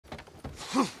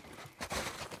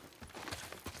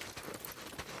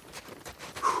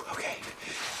Okay.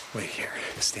 Wait here.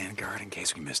 Stand guard in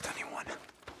case we missed anyone.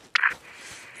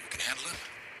 You can handle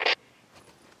it?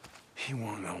 He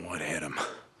won't know what hit him.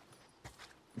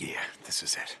 Yeah, this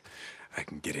is it. I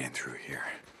can get in through here.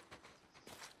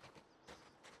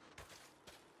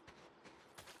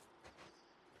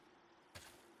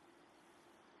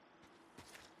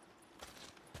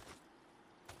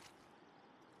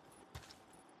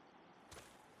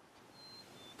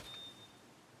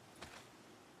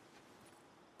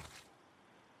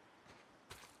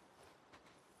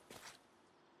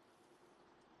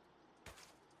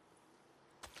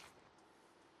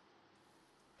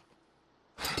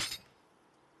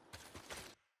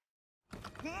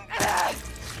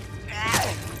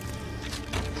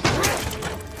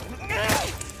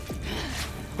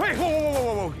 Wait,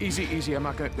 whoa. Easy.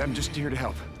 I'm just here to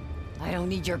help. I don't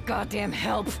need your goddamn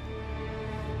help.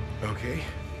 Okay.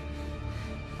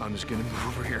 I'm just gonna move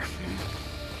over here.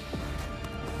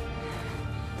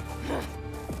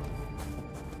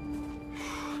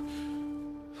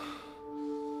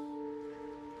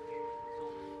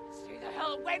 Stay the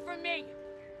hell away from me!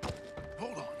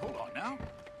 Hold on now.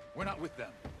 We're not with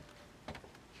them.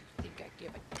 You think I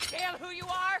give a damn who you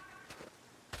are?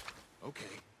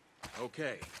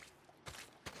 Okay.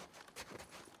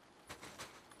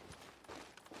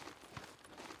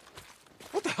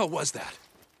 What the hell was that?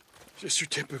 Just your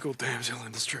typical damsel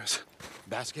in distress.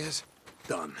 Vasquez?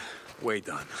 Done. Way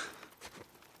done.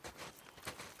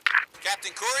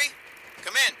 Captain Curry,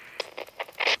 come in.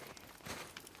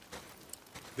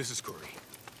 This is Curry.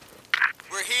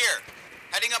 We're here,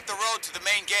 heading up the road to the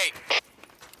main gate.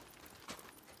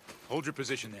 Hold your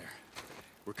position there.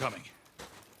 We're coming.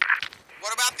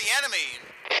 What about the enemy?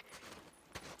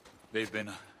 They've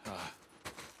been,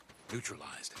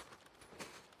 neutralized.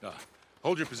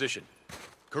 Hold your position.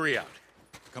 Curry out.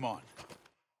 Come on.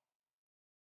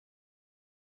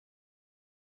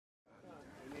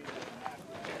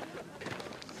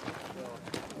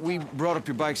 We brought up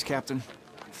your bikes, Captain.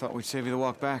 Thought we'd save you the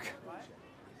walk back.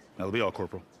 That'll be all,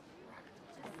 Corporal.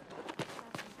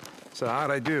 So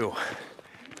how'd I do?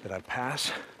 Did I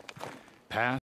pass? Pass?